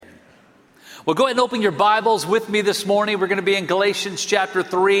Well, go ahead and open your Bibles with me this morning. We're going to be in Galatians chapter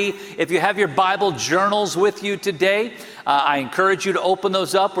 3. If you have your Bible journals with you today, I encourage you to open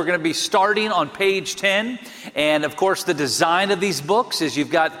those up. We're going to be starting on page 10. And of course, the design of these books is you've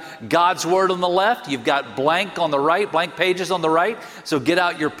got God's Word on the left, you've got blank on the right, blank pages on the right. So get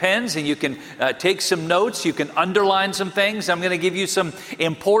out your pens and you can take some notes. You can underline some things. I'm going to give you some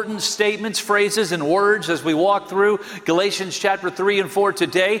important statements, phrases, and words as we walk through Galatians chapter 3 and 4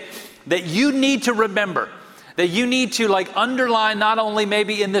 today that you need to remember, that you need to underline, not only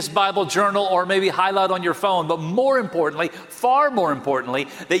maybe in this Bible journal or maybe highlight on your phone, but more importantly, far more importantly,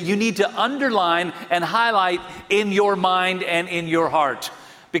 that you need to underline and highlight in your mind and in your heart.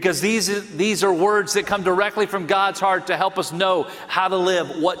 Because these are words that come directly from God's heart to help us know how to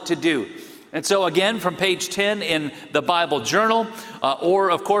live, what to do. And so again, from page 10 in the Bible journal,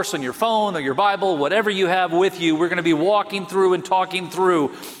 or of course on your phone or your Bible, whatever you have with you, we're going to be walking through and talking through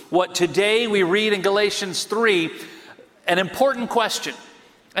what today we read in Galatians 3, an important question.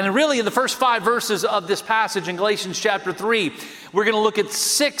 And really in the first 5 verses of this passage in Galatians chapter 3, we're going to look at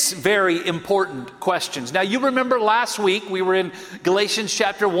 6 very important questions. Now you remember last week we were in Galatians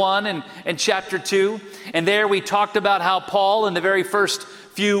chapter 1 and chapter 2, and there we talked about how Paul in the very first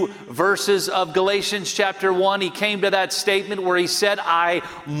few verses of Galatians chapter 1, he came to that statement where he said, I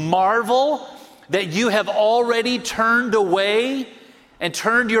marvel that you have already turned away and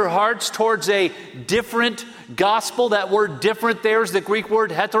turned your hearts towards a different gospel. That word different there is the Greek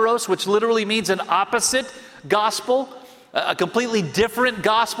word heteros, which literally means an opposite gospel, a completely different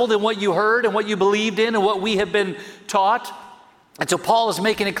gospel than what you heard and what you believed in and what we have been taught. And so Paul is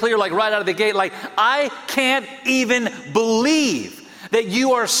making it clear, right out of the gate, I can't even believe that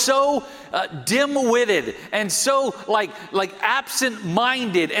you are so dim-witted and so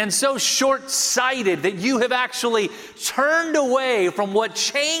absent-minded and so short-sighted that you have actually turned away from what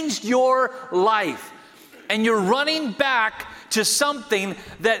changed your life. And you're running back to something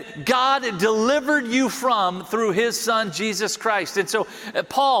that God delivered you from through His Son, Jesus Christ. And so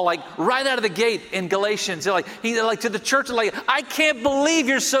Paul, right out of the gate in Galatians, to the church, I can't believe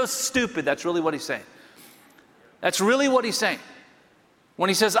you're so stupid. That's really what he's saying. That's really what he's saying. When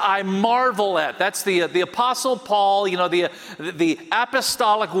he says, I marvel at, that's the Apostle Paul, the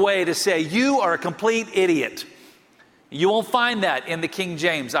apostolic way to say, you are a complete idiot. You won't find that in the King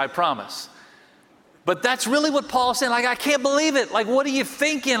James, I promise. But that's really what Paul's saying. I can't believe it. What are you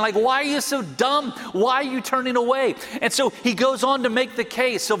thinking? Why are you so dumb? Why are you turning away? And so he goes on to make the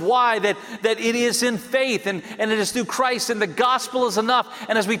case of why that it is in faith and it is through Christ and the gospel is enough.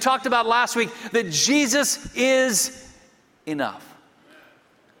 And as we talked about last week, that Jesus is enough.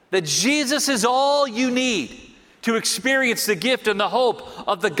 That Jesus is all you need to experience the gift and the hope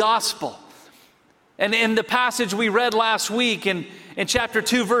of the gospel. And in the passage we read last week in chapter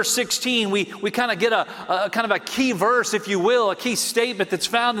 2, verse 16, we kind of get a kind of a key verse, if you will, a key statement that's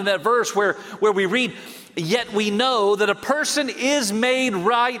found in that verse where we read, yet we know that a person is made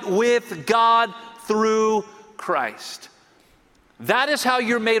right with God through Christ. That is how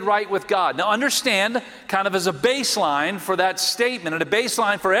you're made right with God. Now understand, kind of as a baseline for that statement and a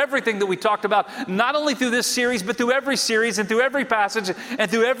baseline for everything that we talked about, not only through this series, but through every series and through every passage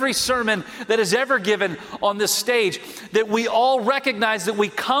and through every sermon that is ever given on this stage, that we all recognize that we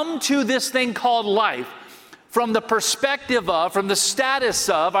come to this thing called life from the perspective of, from the status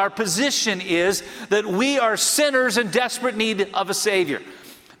of, our position is that we are sinners in desperate need of a Savior.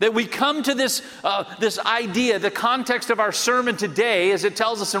 That we come to this idea, the context of our sermon today, as it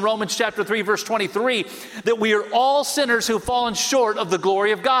tells us in Romans chapter 3, verse 23, that we are all sinners who've fallen short of the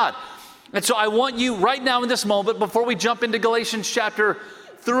glory of God. And so I want you right now in this moment, before we jump into Galatians chapter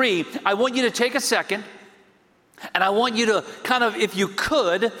 3, I want you to take a second, and I want you to kind of, if you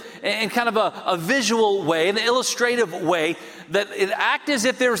could, in kind of a visual way, an illustrative way, that it act as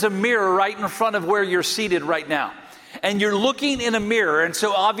if there's a mirror right in front of where you're seated right now. And you're looking in a mirror, and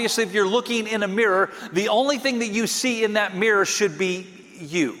so obviously if you're looking in a mirror, the only thing that you see in that mirror should be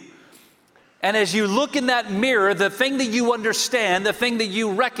you. And as you look in that mirror, the thing that you understand, the thing that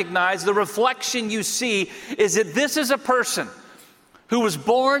you recognize, the reflection you see is that this is a person who was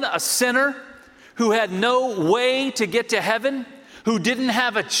born a sinner, who had no way to get to heaven, who didn't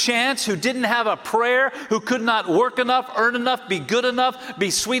have a chance, who didn't have a prayer, who could not work enough, earn enough, be good enough, be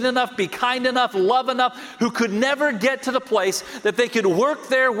sweet enough, be kind enough, love enough, who could never get to the place that they could work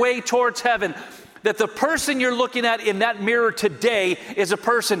their way towards heaven. That the person you're looking at in that mirror today is a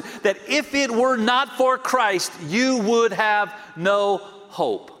person that if it were not for Christ, you would have no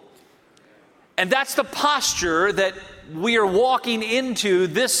hope. And that's the posture that we are walking into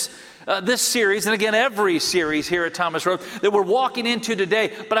this This series, and again, every series here at Thomas Road that we're walking into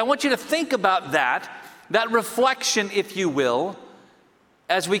today. But I want you to think about that reflection, if you will,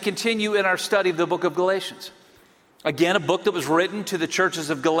 as we continue in our study of the book of Galatians. Again, a book that was written to the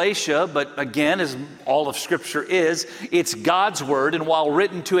churches of Galatia, but again, as all of Scripture is, it's God's Word. And while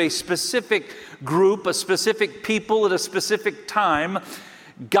written to a specific group, a specific people at a specific time,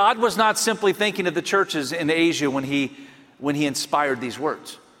 God was not simply thinking of the churches in Asia when he inspired these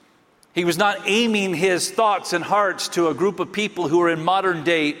words. He was not aiming his thoughts and hearts to a group of people who are in modern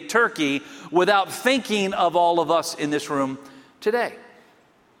day Turkey without thinking of all of us in this room today.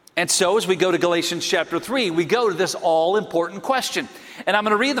 And so as we go to Galatians chapter 3, we go to this all-important question. And I'm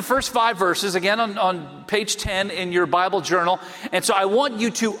going to read the first 5 verses again on page 10 in your Bible journal. And so I want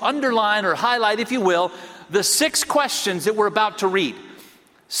you to underline or highlight, if you will, the 6 questions that we're about to read.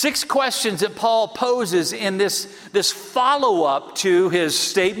 6 questions that Paul poses in this follow-up to his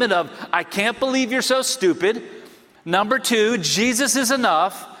statement of, I can't believe you're so stupid. Number 2, Jesus is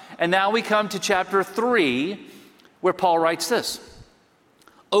enough. And now we come to chapter 3, where Paul writes this.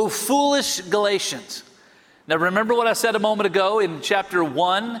 O foolish Galatians. Now remember what I said a moment ago in chapter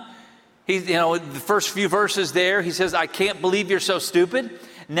 1? The first few verses there, he says, I can't believe you're so stupid.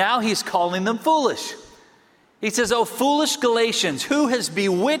 Now he's calling them foolish. He says, O foolish Galatians, who has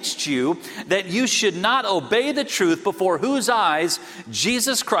bewitched you that you should not obey the truth, before whose eyes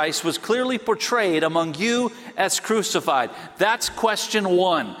Jesus Christ was clearly portrayed among you as crucified? That's question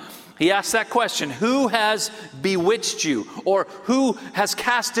 1. He asks that question, who has bewitched you? Or who has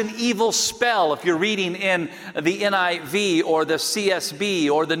cast an evil spell, if you're reading in the NIV or the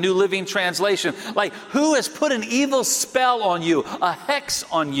CSB or the New Living Translation. Like, who has put an evil spell on you, a hex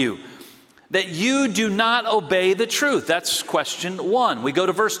on you, that you do not obey the truth? That's question 1. We go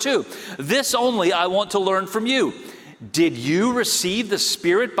to verse 2. This only I want to learn from you. Did you receive the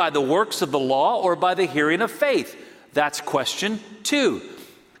Spirit by the works of the law or by the hearing of faith? That's question 2.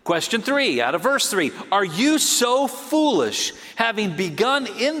 Question 3, out of verse 3. Are you so foolish, having begun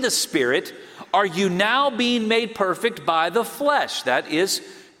in the Spirit, are you now being made perfect by the flesh? That is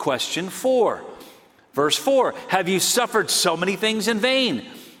question 4. Verse 4, have you suffered so many things in vain?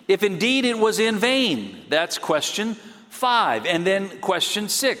 If indeed it was in vain, that's question 5. And then question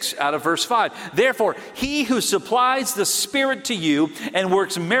 6 out of verse 5. Therefore, he who supplies the Spirit to you and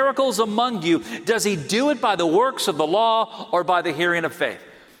works miracles among you, does he do it by the works of the law or by the hearing of faith?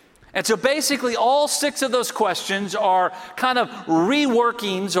 And so basically all 6 of those questions are kind of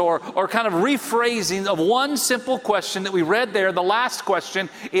reworkings or kind of rephrasing of one simple question that we read there, the last question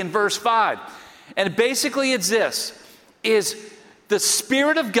in verse 5. And basically it's this, is the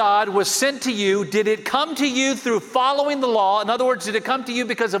Spirit of God was sent to you. Did it come to you through following the law? In other words, did it come to you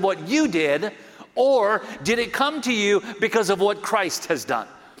because of what you did? Or did it come to you because of what Christ has done?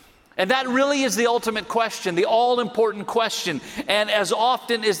 And that really is the ultimate question, the all-important question. And as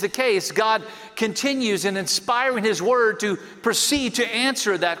often is the case, God continues in inspiring His Word to proceed to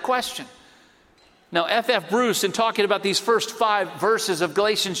answer that question. Now, F.F. Bruce, in talking about these first 5 verses of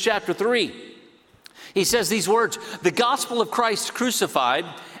Galatians chapter 3, he says these words, the gospel of Christ crucified,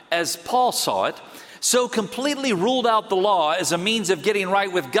 as Paul saw it, so completely ruled out the law as a means of getting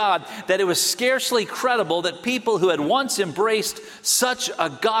right with God that it was scarcely credible that people who had once embraced such a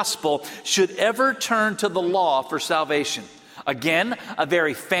gospel should ever turn to the law for salvation. Again, a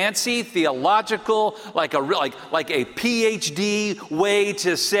very fancy theological, like a PhD way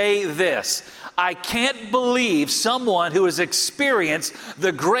to say this. I can't believe someone who has experienced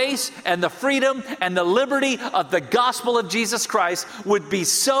the grace and the freedom and the liberty of the gospel of Jesus Christ would be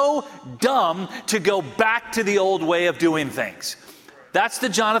so dumb to go back to the old way of doing things. That's the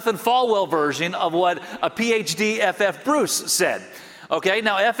Jonathan Falwell version of what a PhD F.F. Bruce said. Okay,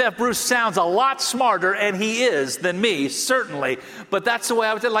 now F.F. Bruce sounds a lot smarter, and he is, than me, certainly. But that's the way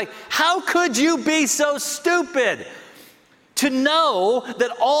I would say, like, how could you be so stupid to know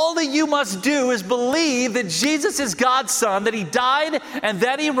that all that you must do is believe that Jesus is God's Son, that He died and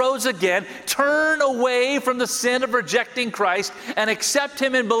that He rose again, turn away from the sin of rejecting Christ and accept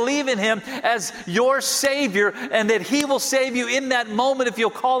Him and believe in Him as your Savior, and that He will save you in that moment if you'll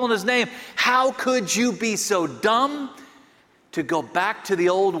call on His name? How could you be so dumb to go back to the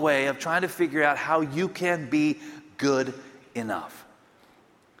old way of trying to figure out how you can be good enough?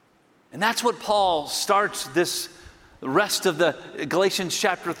 And that's what Paul starts the rest of the Galatians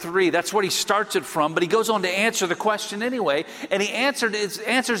chapter 3. That's what he starts it from, but he goes on to answer the question anyway, and he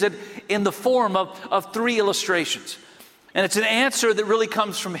answers it in the form of 3 illustrations. And it's an answer that really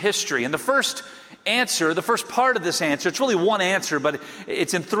comes from history. And the first answer, the first part of this answer, it's really one answer, but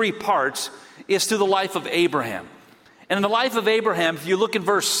it's in 3 parts, is through the life of Abraham. And in the life of Abraham, if you look in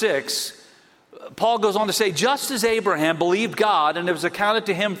verse 6, Paul goes on to say, just as Abraham believed God and it was accounted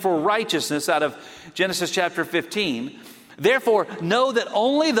to him for righteousness, out of Genesis chapter 15, therefore know that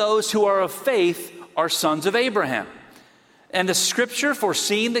only those who are of faith are sons of Abraham. And the scripture,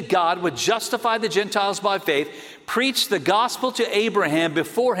 foreseeing that God would justify the Gentiles by faith, preached the gospel to Abraham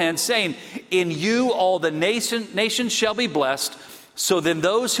beforehand, saying, in you all the nations shall be blessed. So then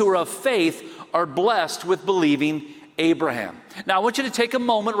those who are of faith are blessed with believing Abraham. Now I want you to take a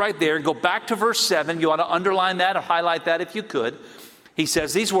moment right there and go back to verse 7. You ought to underline that or highlight that if you could. He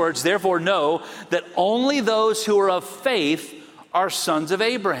says these words, therefore know that only those who are of faith are sons of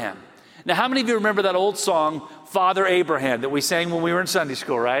Abraham. Now how many of you remember that old song, Father Abraham, that we sang when we were in Sunday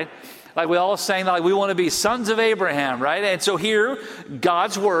school, right? Like we all sang, like we want to be sons of Abraham, right? And so here,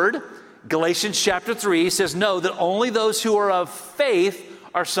 God's word, Galatians chapter 3 says, no, that only those who are of faith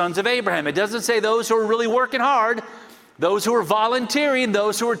are sons of Abraham. It doesn't say those who are really working hard, those who are volunteering,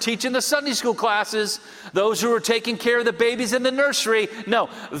 those who are teaching the Sunday school classes, those who are taking care of the babies in the nursery. No,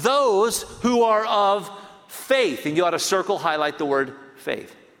 those who are of faith. And you ought to circle, highlight the word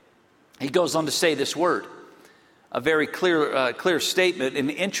faith. He goes on to say this word, a very clear statement, an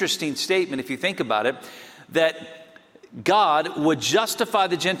interesting statement if you think about it, that God would justify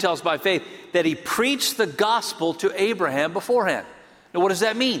the Gentiles by faith, that he preached the gospel to Abraham beforehand. Now what does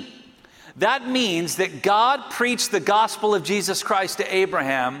that mean? That means that God preached the gospel of Jesus Christ to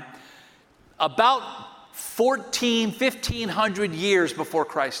Abraham about 1,500 years before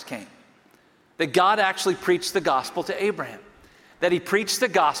Christ came. That God actually preached the gospel to Abraham. That he preached the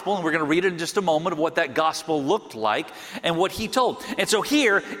gospel, and we're going to read it in just a moment of what that gospel looked like and what he told. And so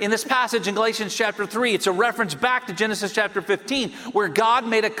here in this passage in Galatians chapter 3, it's a reference back to Genesis chapter 15, where God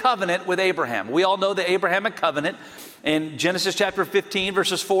made a covenant with Abraham. We all know the Abrahamic covenant. In Genesis chapter 15,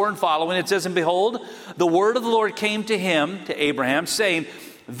 verses 4 and following, it says, and behold, the word of the Lord came to him, to Abraham, saying,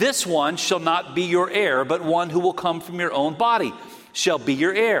 this one shall not be your heir, but one who will come from your own body shall be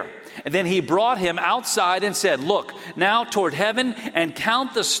your heir. And then he brought him outside and said, look now toward heaven and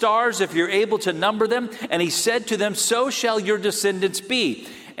count the stars if you're able to number them. And he said to them, so shall your descendants be.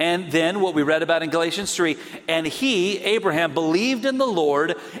 And then what we read about in Galatians 3, and he, Abraham, believed in the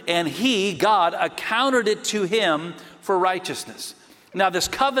Lord, and he, God, accounted it to him for righteousness. Now, this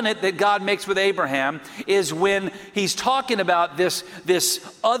covenant that God makes with Abraham is when he's talking about this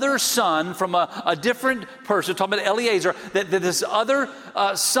other son from a different person, talking about Eliezer, that this other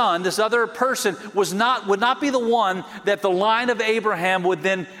son, this other person would not be the one that the line of Abraham would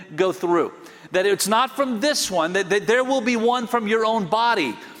then go through. That it's not from this one, that there will be one from your own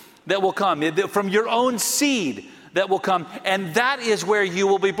body that will come, from your own seed that will come, and that is where you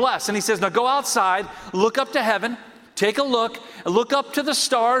will be blessed. And he says, now go outside, look up to heaven, take a look up to the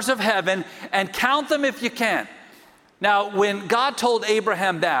stars of heaven and count them if you can. Now, when God told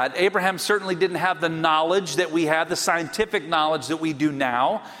Abraham that, Abraham certainly didn't have the knowledge that we have, the scientific knowledge that we do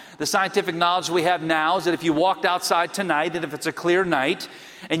now. The scientific knowledge we have now is that if you walked outside tonight, and if it's a clear night,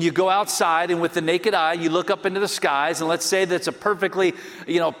 and you go outside and with the naked eye, you look up into the skies, and let's say that it's a perfectly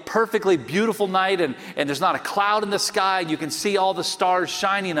beautiful night, and there's not a cloud in the sky, and you can see all the stars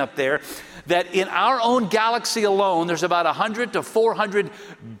shining up there, that in our own galaxy alone, there's about 100 to 400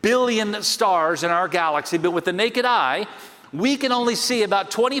 billion stars in our galaxy. But with the naked eye, we can only see about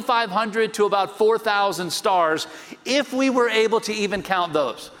 2,500 to about 4,000 stars if we were able to even count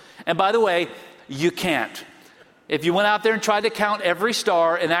those. And by the way, you can't. If you went out there and tried to count every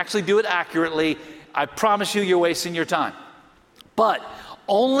star and actually do it accurately, I promise you're wasting your time. But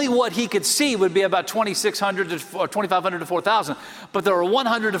only what he could see would be about 2,600 to 2,500 to 4,000. But there are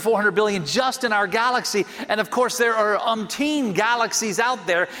 100 to 400 billion just in our galaxy. And of course, there are umpteen galaxies out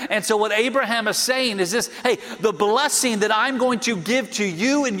there. And so what Abraham is saying is this, hey, the blessing that I'm going to give to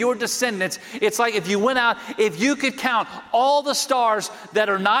you and your descendants, it's like if you went out, if you could count all the stars that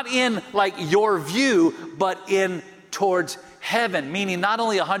are not in like your view, but in towards heaven, meaning not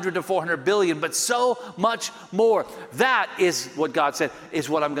only 100 to 400 billion, but so much more. That is what God said, is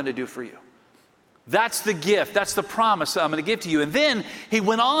what I'm going to do for you. That's the gift. That's the promise that I'm going to give to you. And then he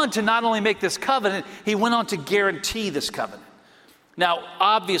went on to not only make this covenant, he went on to guarantee this covenant. Now,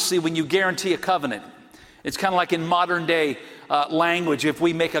 obviously, when you guarantee a covenant, it's kind of like in modern day language, if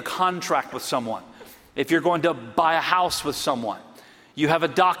we make a contract with someone, if you're going to buy a house with someone, you have a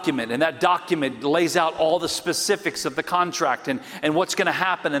document, and that document lays out all the specifics of the contract and what's going to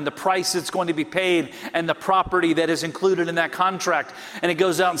happen and the price that's going to be paid and the property that is included in that contract. And it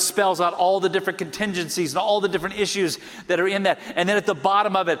goes out and spells out all the different contingencies and all the different issues that are in that. And then at the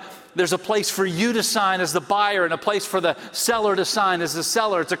bottom of it, there's a place for you to sign as the buyer and a place for the seller to sign as the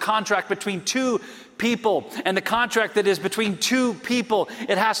seller. It's a contract between two people. And the contract that is between two people,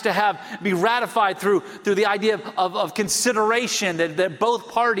 it has to be ratified through the idea of consideration, that both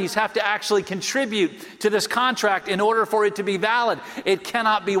parties have to actually contribute to this contract in order for it to be valid. It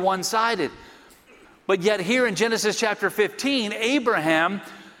cannot be one-sided. But yet here in Genesis chapter 15, Abraham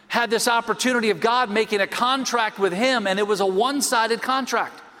had this opportunity of God making a contract with him, and it was a one-sided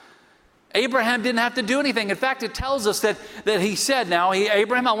contract. Abraham didn't have to do anything. In fact, it tells us that he said,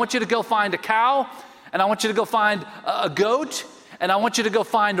 Abraham, I want you to go find a cow, and I want you to go find a goat, and I want you to go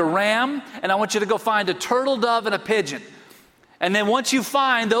find a ram, and I want you to go find a turtle dove and a pigeon. And then once you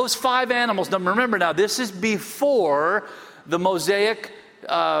find those 5 animals, now remember now, this is before the Mosaic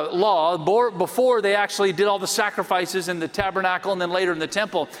law, before they actually did all the sacrifices in the tabernacle and then later in the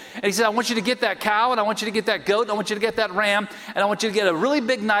temple. And he said, I want you to get that cow, and I want you to get that goat, and I want you to get that ram, and I want you to get a really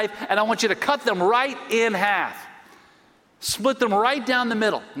big knife, and I want you to cut them right in half. Split them right down the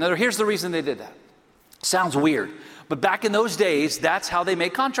middle. Now, here's the reason they did that. Sounds weird, but back in those days, that's how they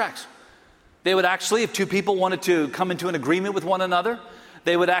made contracts. They would actually, if two people wanted to come into an agreement with one another,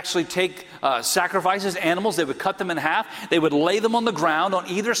 they would actually take sacrifices, animals, they would cut them in half, they would lay them on the ground on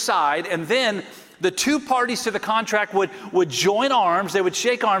either side, and then the two parties to the contract would join arms, they would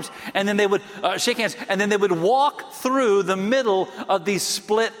shake arms, and then they would shake hands, and then they would walk through the middle of these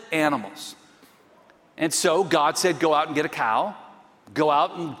split animals. And so God said, go out and get a cow, go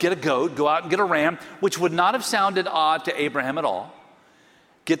out and get a goat, go out and get a ram, which would not have sounded odd to Abraham at all.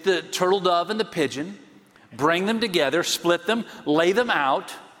 Get the turtle dove and the pigeon, bring them together, split them, lay them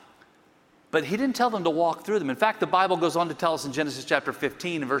out. But he didn't tell them to walk through them. In fact, the Bible goes on to tell us in Genesis chapter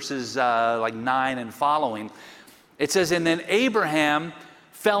 15, verses 9 and following. It says, and then Abraham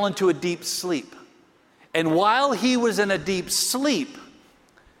fell into a deep sleep. And while he was in a deep sleep,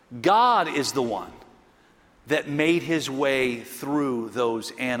 God is the one that made his way through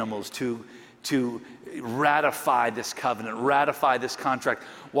those animals to ratify this covenant, ratify this contract.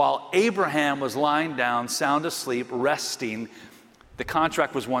 While Abraham was lying down, sound asleep, resting, the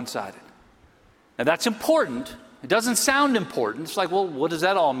contract was one-sided. Now that's important. It doesn't sound important. It's like, well, what does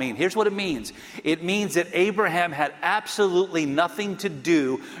that all mean? Here's what it means. It means that Abraham had absolutely nothing to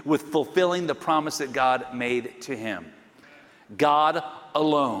do with fulfilling the promise that God made to him. God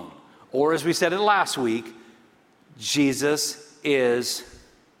alone. Or as we said it last week, Jesus is...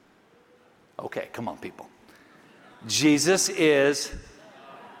 Okay, come on, people. Jesus is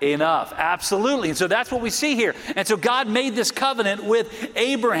enough. Absolutely. And so that's what we see here. And so God made this covenant with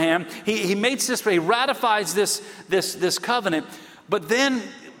Abraham. He ratifies this covenant. But then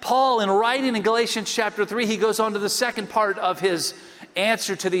Paul, in writing in Galatians chapter 3, he goes on to the second part of his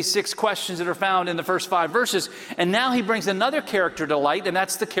answer to these 6 questions that are found in the first 5 verses. And now he brings another character to light, and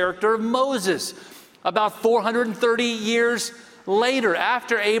that's the character of Moses. About 430 years later,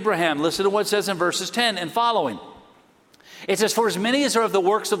 after Abraham, listen to what it says in verses 10 and following. It says, for as many as are of the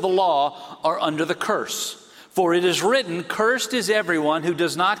works of the law are under the curse. For it is written, cursed is everyone who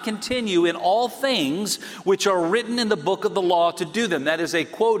does not continue in all things which are written in the book of the law to do them. That is a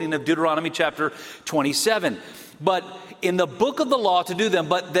quoting of Deuteronomy chapter 27. But in the book of the law to do them,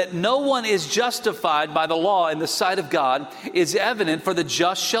 but that no one is justified by the law in the sight of God is evident, for the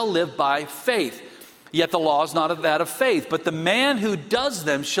just shall live by faith. Yet the law is not of that of faith, but the man who does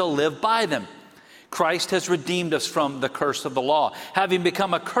them shall live by them. Christ has redeemed us from the curse of the law, having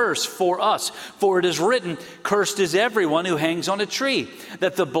become a curse for us. For it is written, cursed is everyone who hangs on a tree,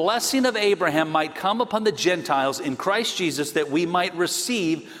 that the blessing of Abraham might come upon the Gentiles in Christ Jesus, that we might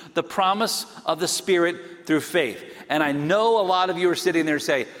receive the promise of the Spirit through faith. And I know a lot of you are sitting there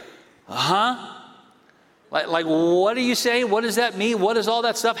saying, Like, what are you saying? What does that mean? What is all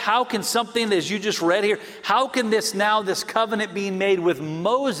that stuff? How can something, as you just read here, how can this covenant being made with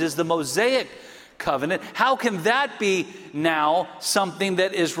Moses, the Mosaic covenant, how can that be now something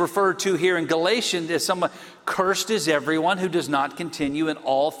that is referred to here in Galatians as someone, cursed is everyone who does not continue in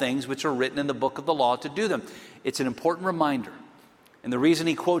all things which are written in the book of the law to do them? It's an important reminder. And the reason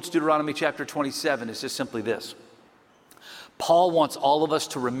he quotes Deuteronomy chapter 27 is just simply this. Paul wants all of us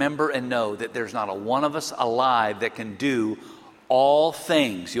to remember and know that there's not a one of us alive that can do all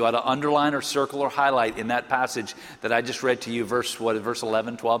things. You ought to underline or circle or highlight in that passage that I just read to you, verse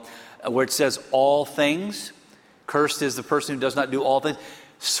 11, 12, where it says all things. Cursed is the person who does not do all things.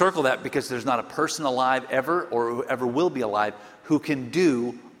 Circle that, because there's not a person alive ever or who ever will be alive who can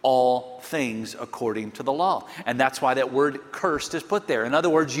do all things according to the law. And that's why that word cursed is put there. In other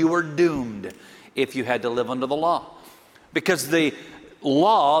words, you were doomed if you had to live under the law. Because the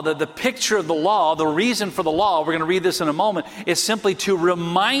law, the picture of the law, the reason for the law, we're going to read this in a moment, is simply to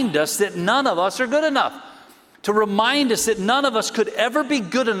remind us that none of us are good enough. to remind us that none of us could ever be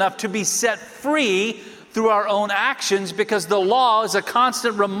good enough to be set free through our own actions, because the law is a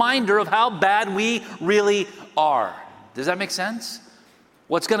constant reminder of how bad we really are. Does that make sense?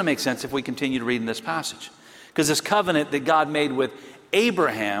 Well, it's going to make sense if we continue to read in this passage. Because this covenant that God made with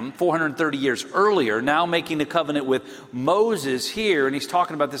Abraham 430 years earlier, now making a covenant with Moses here, and he's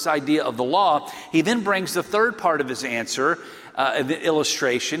talking about this idea of the law, he then brings the third part of his answer, the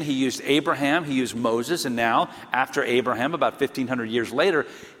illustration. He used Abraham, he used Moses, and now, after Abraham, about 1,500 years later,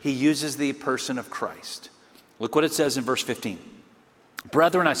 he uses the person of Christ. Look what it says in verse 15.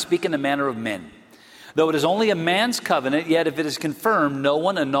 Brethren, I speak in the manner of men. Though it is only a man's covenant, yet if it is confirmed, no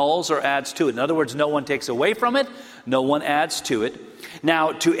one annuls or adds to it. In other words, no one takes away from it, no one adds to it.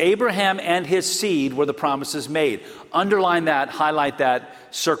 Now, to Abraham and his seed were the promises made. Underline that, highlight that,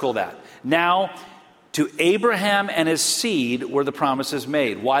 circle that. Now, to Abraham and his seed were the promises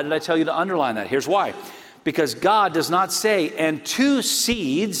made. Why did I tell you to underline that? Here's why. Because God does not say, and two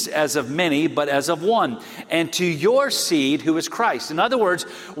seeds as of many, but as of one, and to your seed who is Christ. In other words,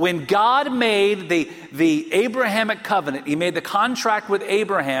 when God made the Abrahamic covenant, he made the contract with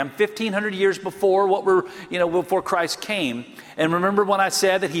Abraham 1,500 years before before Christ came. And remember when I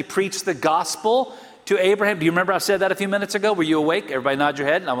said that he preached the gospel to Abraham? Do you remember I said that a few minutes ago? Were you awake? Everybody nod your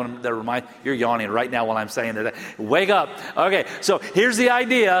head. I want to remind you're yawning right now while I'm saying that. Wake up. Okay, so here's the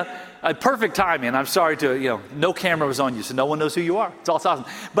idea. Perfect timing. I'm sorry no camera was on you, so no one knows who you are. It's all awesome.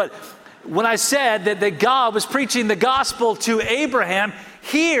 But when I said that God was preaching the gospel to Abraham,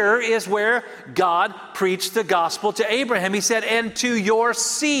 here is where God preached the gospel to Abraham. He said, and to your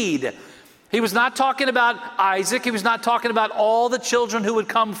seed. He was not talking about Isaac. He was not talking about all the children who would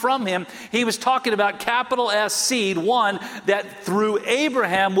come from him. He was talking about capital S seed, one, that through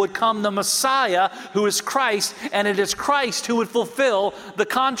Abraham would come the Messiah, who is Christ, and it is Christ who would fulfill the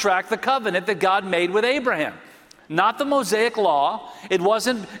contract, the covenant that God made with Abraham. Not the Mosaic law. It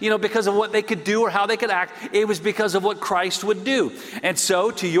wasn't, because of what they could do or how they could act. It was because of what Christ would do. And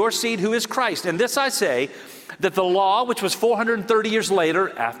so, to your seed who is Christ. And this I say, that the law, which was 430 years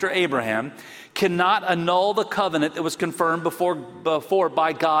later, after Abraham, cannot annul the covenant that was confirmed before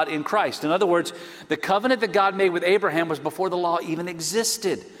by God in Christ. In other words, the covenant that God made with Abraham was before the law even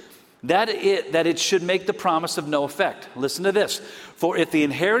existed. That it should make the promise of no effect. Listen to this. For if the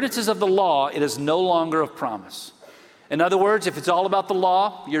inheritance is of the law, it is no longer of promise. In other words, if it's all about the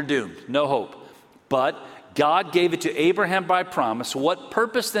law, you're doomed. No hope. But God gave it to Abraham by promise. What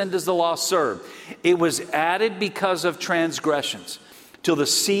purpose then does the law serve? It was added because of transgressions, till the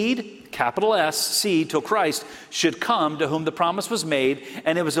seed, capital S, seed, till Christ should come, to whom the promise was made,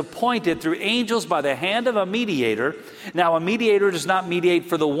 and it was appointed through angels by the hand of a mediator. Now, a mediator does not mediate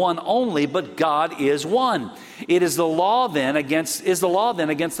for the one only, but God is one. Is the law then against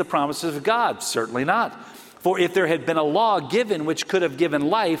the promises of God? Certainly not. For if there had been a law given which could have given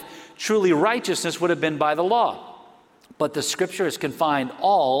life, truly righteousness would have been by the law. But the Scripture has confined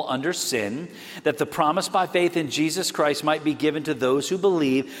all under sin, that the promise by faith in Jesus Christ might be given to those who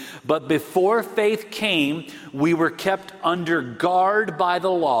believe. But before faith came, we were kept under guard by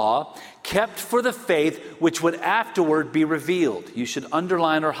the law, kept for the faith which would afterward be revealed. You should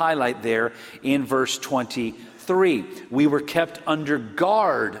underline or highlight there in verse 23. We were kept under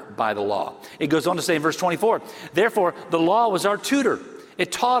guard by the law. It goes on to say in verse 24, therefore the law was our tutor.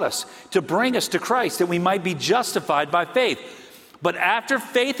 It taught us to bring us to Christ, that we might be justified by faith. But after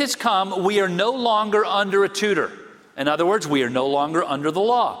faith has come, we are no longer under a tutor. In other words, we are no longer under the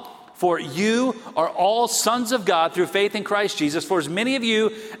law. For you are all sons of God through faith in Christ Jesus. For as many of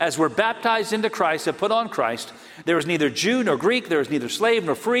you as were baptized into Christ have put on Christ. There is neither Jew nor Greek, there is neither slave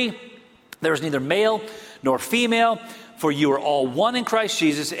nor free, there is neither male nor female, for you are all one in Christ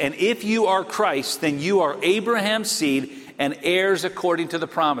Jesus. And if you are Christ, then you are Abraham's seed and heirs according to the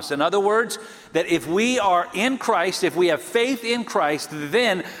promise. In other words, that if we are in Christ, if we have faith in Christ,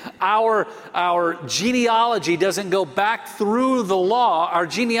 then our genealogy doesn't go back through the law. Our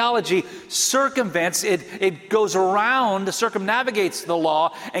genealogy circumvents, it goes around, circumnavigates the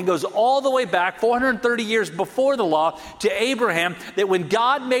law, and goes all the way back 430 years before the law to Abraham, that when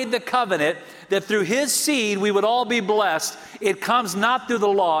God made the covenant, that through his seed we would all be blessed. It comes not through the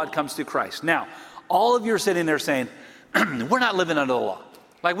law, it comes through Christ. Now, all of you are sitting there saying, we're not living under the law.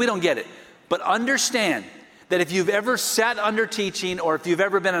 Like, we don't get it. But understand that if you've ever sat under teaching, or if you've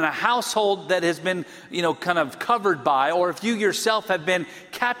ever been in a household that has been, kind of covered by, or if you yourself have been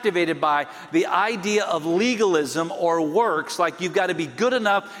captivated by the idea of legalism or works, like you've got to be good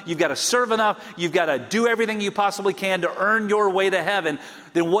enough, you've got to serve enough, you've got to do everything you possibly can to earn your way to heaven,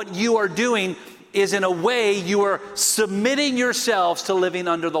 then what you are doing is in a way you are submitting yourselves to living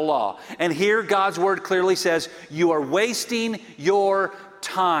under the law. And here God's word clearly says you are wasting your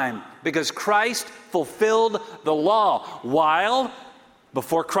time because Christ fulfilled the law. While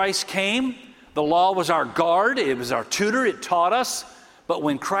before Christ came, the law was our guard, it was our tutor, it taught us. But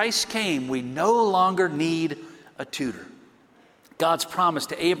when Christ came, we no longer need a tutor. God's promise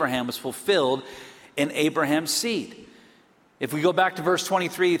to Abraham was fulfilled in Abraham's seed. If we go back to verse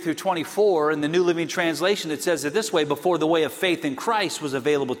 23 through 24 in the New Living Translation, it says it this way: before the way of faith in Christ was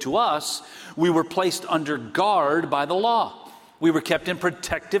available to us, we were placed under guard by the law. We were kept in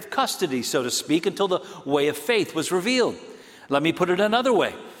protective custody, so to speak, until the way of faith was revealed. Let me put it another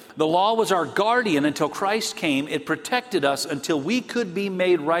way. The law was our guardian until Christ came. It protected us until we could be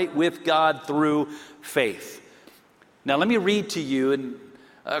made right with God through faith. Now let me read to you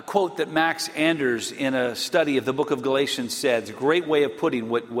a quote that Max Anders in a study of the book of Galatians said. It's a great way of putting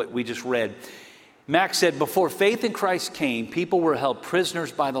what we just read. Max said, before faith in Christ came, people were held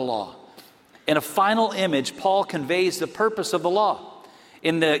prisoners by the law. In a final image, Paul conveys the purpose of the law.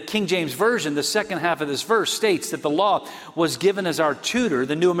 In the King James Version, the second half of this verse states that the law was given as our tutor.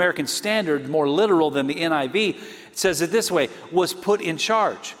 The New American Standard, more literal than the NIV, says it this way: was put in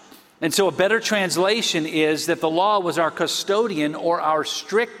charge. And so a better translation is that the law was our custodian or our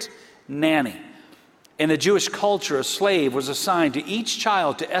strict nanny. In the Jewish culture, a slave was assigned to each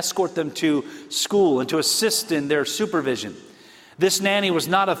child to escort them to school and to assist in their supervision. This nanny was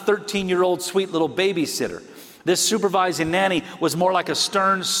not a 13-year-old sweet little babysitter. This supervising nanny was more like a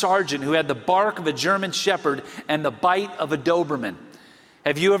stern sergeant who had the bark of a German shepherd and the bite of a Doberman.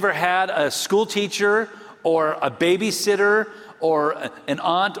 Have you ever had a school teacher or a babysitter or an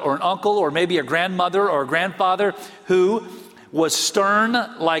aunt or an uncle or maybe a grandmother or a grandfather who was stern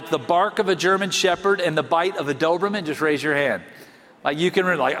like the bark of a German shepherd and the bite of a Doberman? Just raise your hand. Like you can,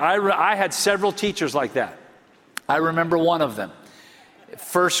 like I had several teachers like that. I remember one of them,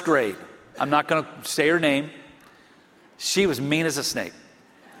 first grade. I'm not going to say her name. She was mean as a snake.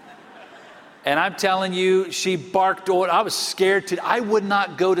 And I'm telling you, she barked. I was scared I would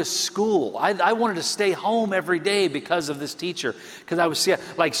not go to school. I wanted to stay home every day because of this teacher. Because I was scared.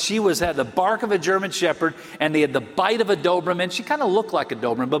 Like she had the bark of a German shepherd and they had the bite of a Doberman. She kind of looked like a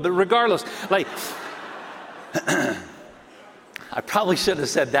Doberman, but regardless, like, I probably shouldn't have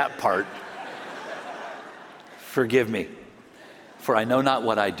said that part. Forgive me, for I know not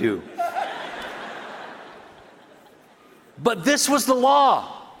what I do. But this was the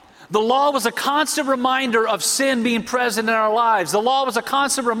law. The law was a constant reminder of sin being present in our lives. The law was a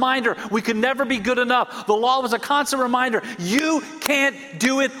constant reminder we could never be good enough. The law was a constant reminder you can't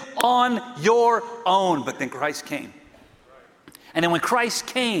do it on your own. But then Christ came. And then when Christ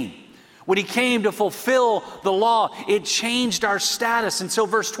came, when he came to fulfill the law, it changed our status. And so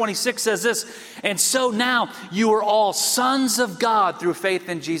verse 26 says this: and so now you are all sons of God through faith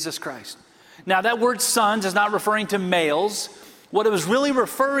in Jesus Christ. Now that word sons is not referring to males. What it was really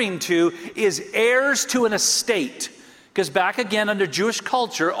referring to is heirs to an estate. Because back again under Jewish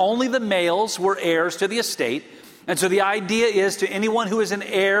culture, only the males were heirs to the estate. And so the idea is to anyone who is an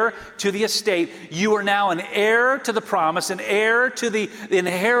heir to the estate, you are now an heir to the promise, an heir to the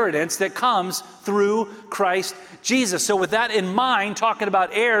inheritance that comes through Christ Jesus. So with that in mind, talking about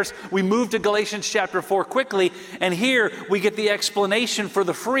heirs, we move to Galatians chapter 4 quickly. And here we get the explanation for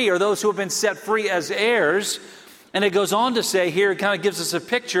the free, or those who have been set free as heirs. And it goes on to say here, it kind of gives us a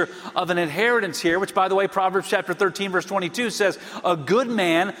picture of an inheritance here, which, by the way, Proverbs chapter 13, verse 22 says, a good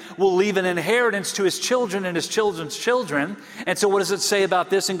man will leave an inheritance to his children and his children's children. And so what does it say about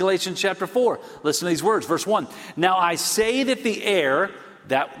this in Galatians chapter 4? Listen to these words. Verse 1, now I say that the heir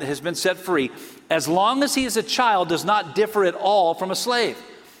that has been set free, as long as he is a child, does not differ at all from a slave.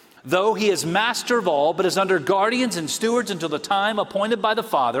 Though he is master of all, but is under guardians and stewards until the time appointed by the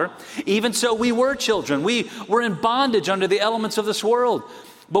Father, even so we were children. We were in bondage under the elements of this world.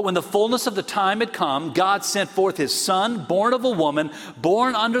 But when the fullness of the time had come, God sent forth his Son, born of a woman,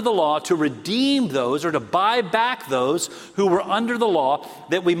 born under the law, to redeem those, or to buy back those who were under the law,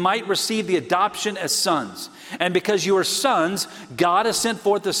 that we might receive the adoption as sons. And because you are sons, God has sent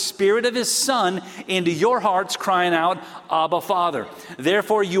forth the Spirit of his Son into your hearts, crying out, Abba, Father.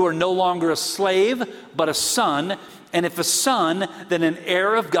 Therefore you are no longer a slave, but a son. And if a son, then an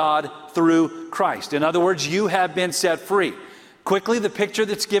heir of God through Christ. In other words, you have been set free. Quickly, the picture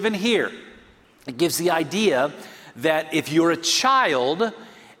that's given here, it gives the idea that if you're a child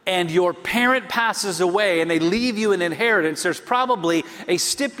and your parent passes away and they leave you an inheritance, there's probably a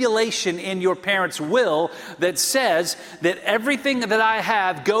stipulation in your parent's will that says that everything that I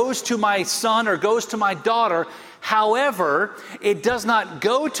have goes to my son or goes to my daughter However, it does not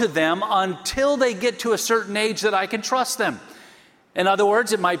go to them until they get to a certain age that I can trust them. In other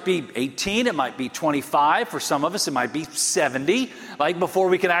words, it might be 18, it might be 25. For some of us, it might be 70, like before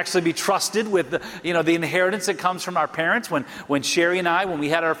we can actually be trusted with the inheritance that comes from our parents. When Sherry and I, when we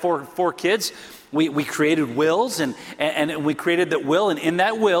had our four kids, we created wills and we created that will. And in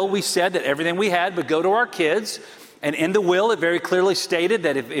that will, we said that everything we had would go to our kids. And in the will, it very clearly stated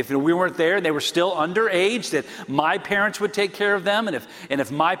that if we weren't there and they were still underage, that my parents would take care of them. And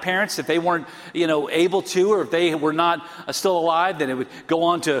if my parents, if they weren't, able to, or if they were not still alive, then it would go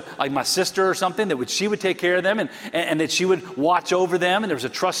on to like my sister or something, she would take care of them and that she would watch over them. And there was a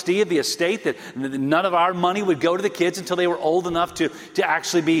trustee of the estate that none of our money would go to the kids until they were old enough to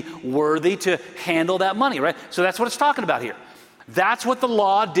actually be worthy to handle that money, right? So that's what it's talking about here. That's what the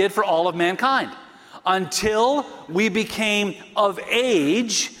law did for all of mankind. Until we became of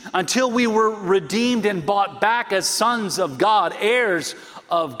age, until we were redeemed and bought back as sons of God, heirs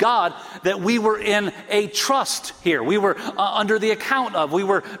of God, that we were in a trust here. We were under the account of, we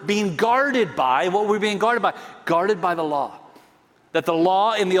were being guarded by, what were we being guarded by? Guarded by the law. That the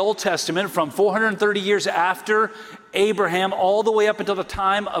law in the Old Testament, from 430 years after Abraham all the way up until the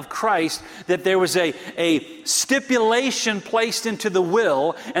time of Christ, that there was a stipulation placed into the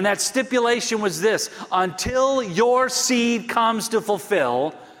will, and that stipulation was this: until your seed comes to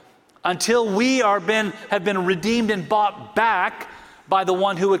fulfill, until we have been redeemed and bought back by the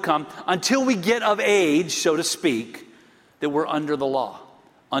one who would come, until we get of age, so to speak, that we're under the law,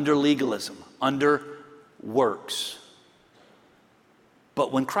 under legalism, under works.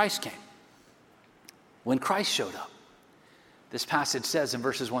 But when Christ came, when Christ showed up, this passage says in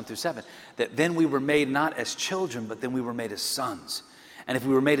verses 1 through 7, that then we were made not as children, but then we were made as sons. And if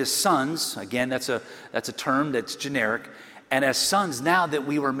we were made as sons, again, that's a term that's generic, and as sons, now that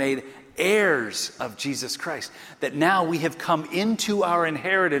we were made heirs of Jesus Christ, that now we have come into our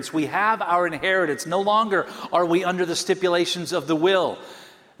inheritance. We have our inheritance. No longer are we under the stipulations of the will.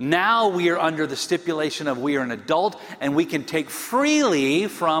 Now we are under the stipulation of we are an adult and we can take freely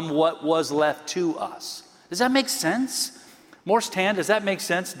from what was left to us. Does that make sense? Morse Tan, does that make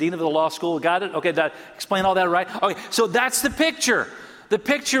sense? Dean of the law school, got it? Okay, did I explain all that right? Okay, so that's the picture. The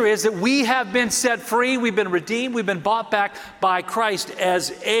picture is that we have been set free, we've been redeemed, we've been bought back by Christ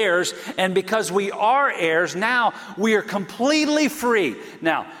as heirs, and because we are heirs, now we are completely free.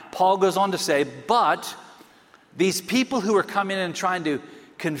 Now, Paul goes on to say, but these people who are coming in and trying to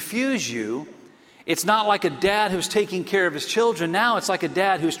confuse you, it's not like a dad who's taking care of his children. Now it's like a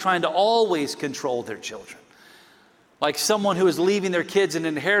dad who's trying to always control their children. Like someone who is leaving their kids an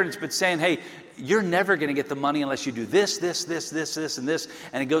inheritance but saying, hey, you're never going to get the money unless you do this, this, and this,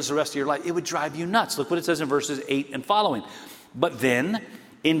 and it goes the rest of your life. It would drive you nuts. Look what it says in verses 8 and following. But then,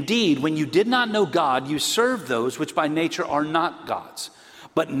 indeed, when you did not know God, you served those which by nature are not God's.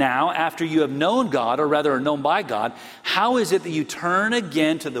 But now, after you have known God, or rather are known by God, how is it that you turn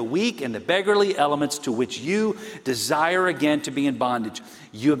again to the weak and the beggarly elements to which you desire again to be in bondage?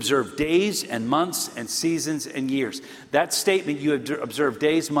 You observe days and months and seasons and years. That statement, you observe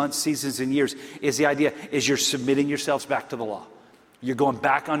days, months, seasons, and years, is the idea, is you're submitting yourselves back to the law. You're going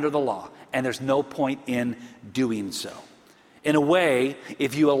back under the law, and there's no point in doing so. In a way,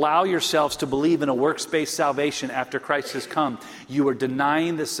 if you allow yourselves to believe in a works-based salvation after Christ has come, you are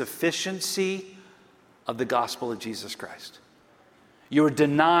denying the sufficiency of the gospel of Jesus Christ. You are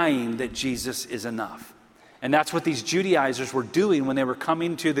denying that Jesus is enough. And that's what these Judaizers were doing when they were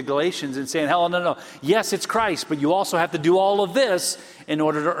coming to the Galatians and saying, hell, no. Yes, it's Christ, but you also have to do all of this in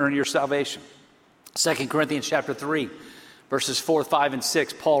order to earn your salvation. 2 Corinthians chapter 3, verses 4, 5, and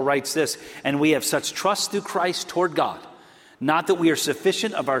 6, Paul writes this, and we have such trust through Christ toward God. Not that we are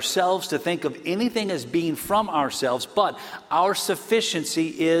sufficient of ourselves to think of anything as being from ourselves, but our sufficiency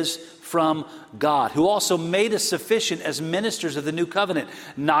is from God, who also made us sufficient as ministers of the new covenant,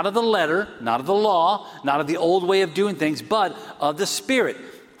 not of the letter, not of the law, not of the old way of doing things, but of the Spirit.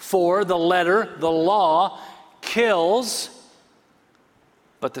 For the letter, the law, kills,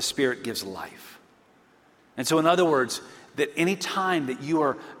 but the Spirit gives life. And so in other words, that any time that you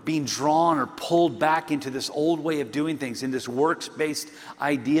are being drawn or pulled back into this old way of doing things, in this works-based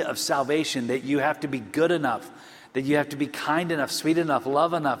idea of salvation, that you have to be good enough, that you have to be kind enough, sweet enough,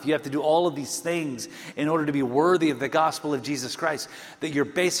 love enough, you have to do all of these things in order to be worthy of the gospel of Jesus Christ, that you're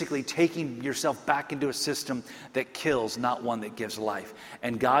basically taking yourself back into a system that kills, not one that gives life.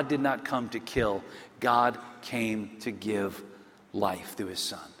 And God did not come to kill. God came to give life through his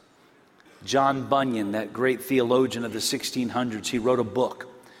Son. John Bunyan, that great theologian of the 1600s, he wrote a book.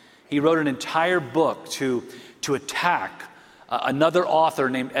 He wrote an entire book to attack another author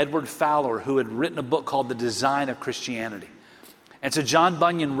named Edward Fowler who had written a book called The Design of Christianity. And so John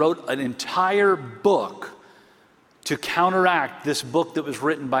Bunyan wrote an entire book to counteract this book that was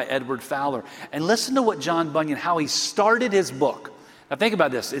written by Edward Fowler. And listen to what John Bunyan, how he started his book. Now think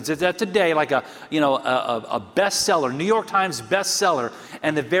about this. It's that today like a bestseller, New York Times bestseller,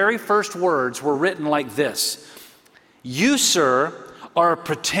 and the very first words were written like this: "You, sir, are a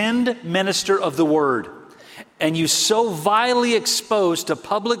pretend minister of the word, and you so vilely expose to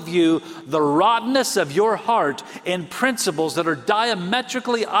public view the rottenness of your heart in principles that are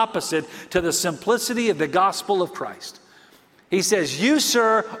diametrically opposite to the simplicity of the gospel of Christ." He says, you,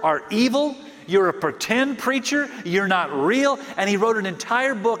 sir, are evil. You're a pretend preacher. You're not real. And he wrote an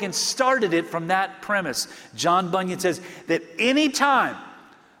entire book and started it from that premise. John Bunyan says that any time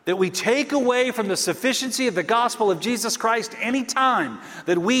that we take away from the sufficiency of the gospel of Jesus Christ, any time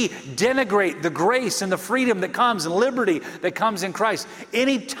that we denigrate the grace and the freedom that comes and liberty that comes in Christ,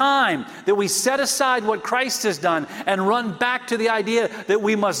 any time that we set aside what Christ has done and run back to the idea that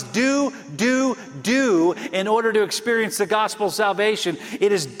we must do in order to experience the gospel of salvation,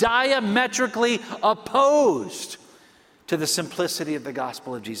 it is diametrically opposed to the simplicity of the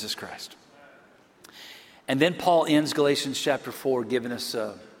gospel of Jesus Christ. And then Paul ends Galatians chapter 4 giving us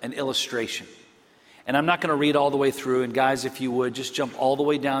an illustration. And I'm not going to read all the way through. And guys, if you would, just jump all the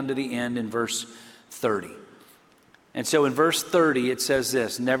way down to the end in verse 30. And so in verse 30, it says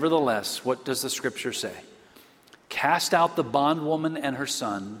this: "Nevertheless, what does the scripture say? Cast out the bondwoman and her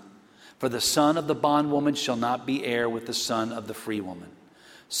son, for the son of the bondwoman shall not be heir with the son of the free woman.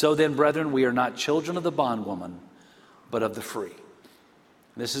 So then, brethren, we are not children of the bondwoman, but of the free."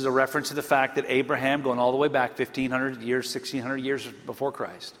 This is a reference to the fact that Abraham, going all the way back 1,500 years, 1,600 years before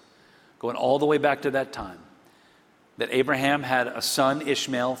Christ, going all the way back to that time, that Abraham had a son,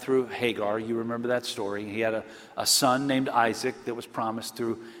 Ishmael, through Hagar. You remember that story. He had a son named Isaac that was promised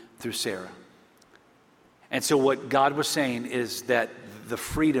through Sarah. And so what God was saying is that the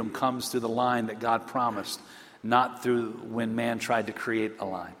freedom comes through the line that God promised, not through when man tried to create a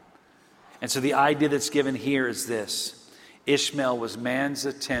line. And so the idea that's given here is this: Ishmael was man's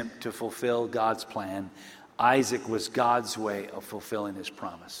attempt to fulfill God's plan. Isaac was God's way of fulfilling his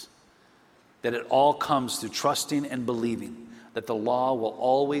promise. That it all comes through trusting and believing that the law will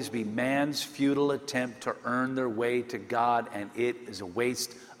always be man's futile attempt to earn their way to God, and it is a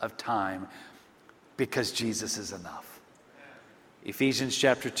waste of time because Jesus is enough. Ephesians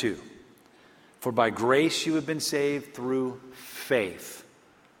chapter 2. "For by grace you have been saved through faith."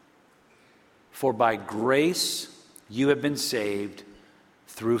 For by grace you have been saved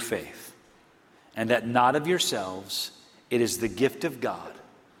through faith, and that not of yourselves, it is the gift of God,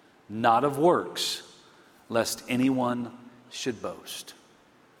 not of works, lest anyone should boast.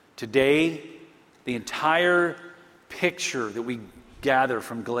 Today, the entire picture that we gather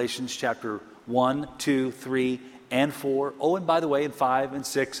from Galatians chapter 1, 2, 3, and 4, and by the way, in 5 and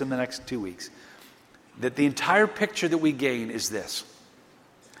 6 in the next 2 weeks, that the entire picture that we gain is this: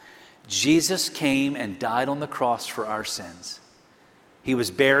 Jesus came and died on the cross for our sins. He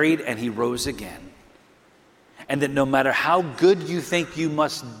was buried and he rose again. And that no matter how good you think you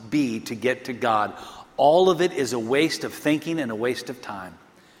must be to get to God, all of it is a waste of thinking and a waste of time.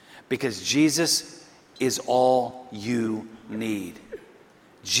 Because Jesus is all you need.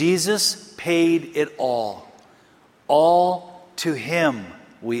 Jesus paid it all. All to him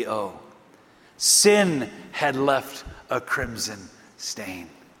we owe. Sin had left a crimson stain,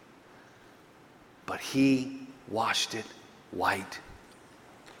 but he washed it white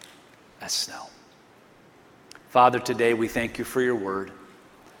as snow. Father, today we thank you for your word.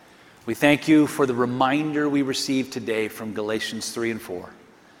 We thank you for the reminder we received today from Galatians 3 and 4.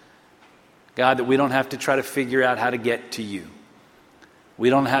 God, that we don't have to try to figure out how to get to you. We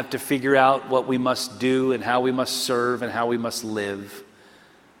don't have to figure out what we must do and how we must serve and how we must live.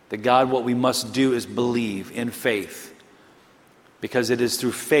 That God, what we must do is believe in faith, because it is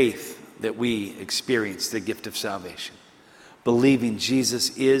through faith that we experience the gift of salvation. Believing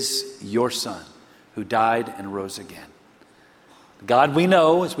Jesus is your Son who died and rose again. God, we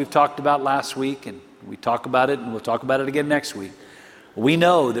know, as we've talked about last week, and we talk about it and we'll talk about it again next week, we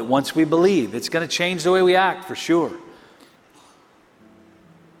know that once we believe, it's going to change the way we act for sure.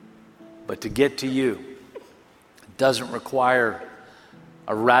 But to get to you doesn't require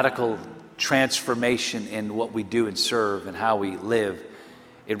a radical transformation in what we do and serve and how we live.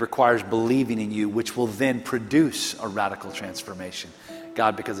 It requires believing in you, which will then produce a radical transformation.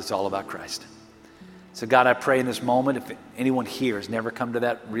 God, because it's all about Christ. So God, I pray in this moment, if anyone here has never come to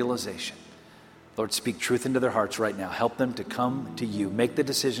that realization, Lord, speak truth into their hearts right now. Help them to come to you. Make the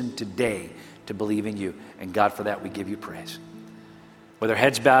decision today to believe in you. And God, for that we give you praise. With our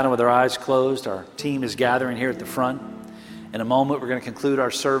heads bowed and with our eyes closed, our team is gathering here at the front. In a moment, we're going to conclude our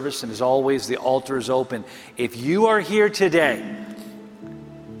service, and as always, the altar is open. If you are here today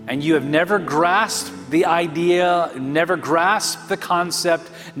and you have never grasped the idea, never grasped the concept,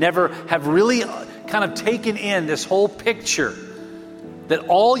 never have really kind of taken in this whole picture, that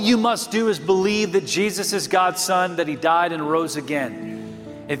all you must do is believe that Jesus is God's Son, that He died and rose again.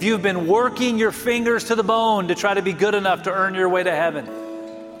 If you've been working your fingers to the bone to try to be good enough to earn your way to heaven,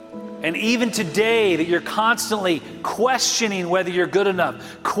 and even today that you're constantly questioning whether you're good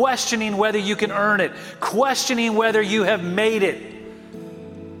enough, questioning whether you can earn it, questioning whether you have made it,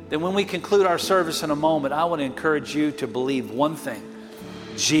 then when we conclude our service in a moment, I want to encourage you to believe one thing: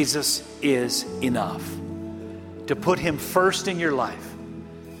 Jesus is enough. To put Him first in your life.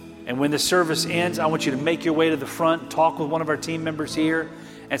 And when the service ends, I want you to make your way to the front, talk with one of our team members here,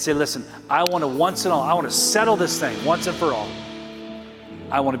 and say, listen, I want to settle this thing once and for all.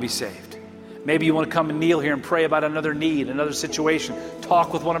 I want to be saved. Maybe you want to come and kneel here and pray about another need, another situation.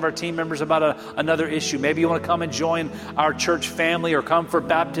 Talk with one of our team members about another issue. Maybe you want to come and join our church family or come for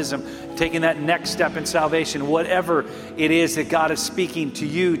baptism, taking that next step in salvation. Whatever it is that God is speaking to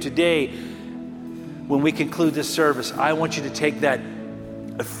you today, when we conclude this service, I want you to take that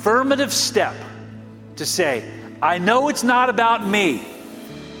affirmative step to say, I know it's not about me.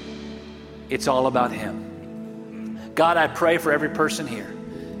 It's all about Him. God, I pray for every person here.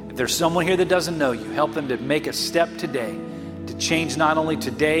 If there's someone here that doesn't know you, help them to make a step today to change not only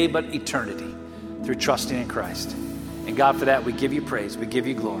today, but eternity through trusting in Christ. And God, for that, we give you praise. We give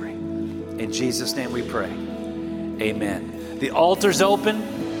you glory. In Jesus' name we pray. Amen. The altar's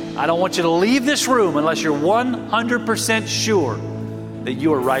open. I don't want you to leave this room unless you're 100% sure that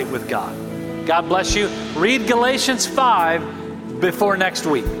you are right with God. God bless you. Read Galatians 5 before next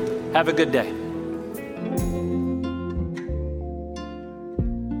week. Have a good day.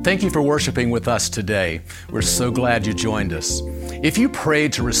 Thank you for worshiping with us today. We're so glad you joined us. If you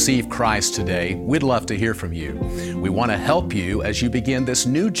prayed to receive Christ today, we'd love to hear from you. We want to help you as you begin this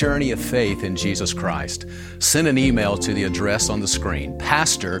new journey of faith in Jesus Christ. Send an email to the address on the screen,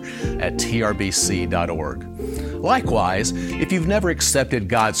 pastor@trbc.org. Likewise, if you've never accepted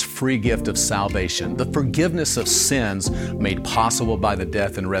God's free gift of salvation, the forgiveness of sins made possible by the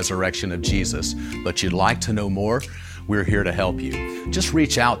death and resurrection of Jesus, but you'd like to know more, we're here to help you. Just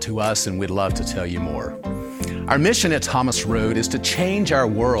reach out to us and we'd love to tell you more. Our mission at Thomas Road is to change our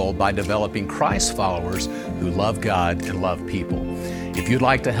world by developing Christ followers who love God and love people. If you'd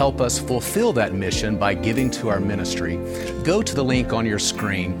like to help us fulfill that mission by giving to our ministry, go to the link on your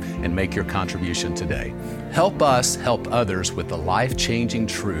screen and make your contribution today. Help us help others with the life-changing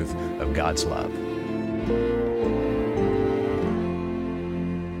truth of God's love.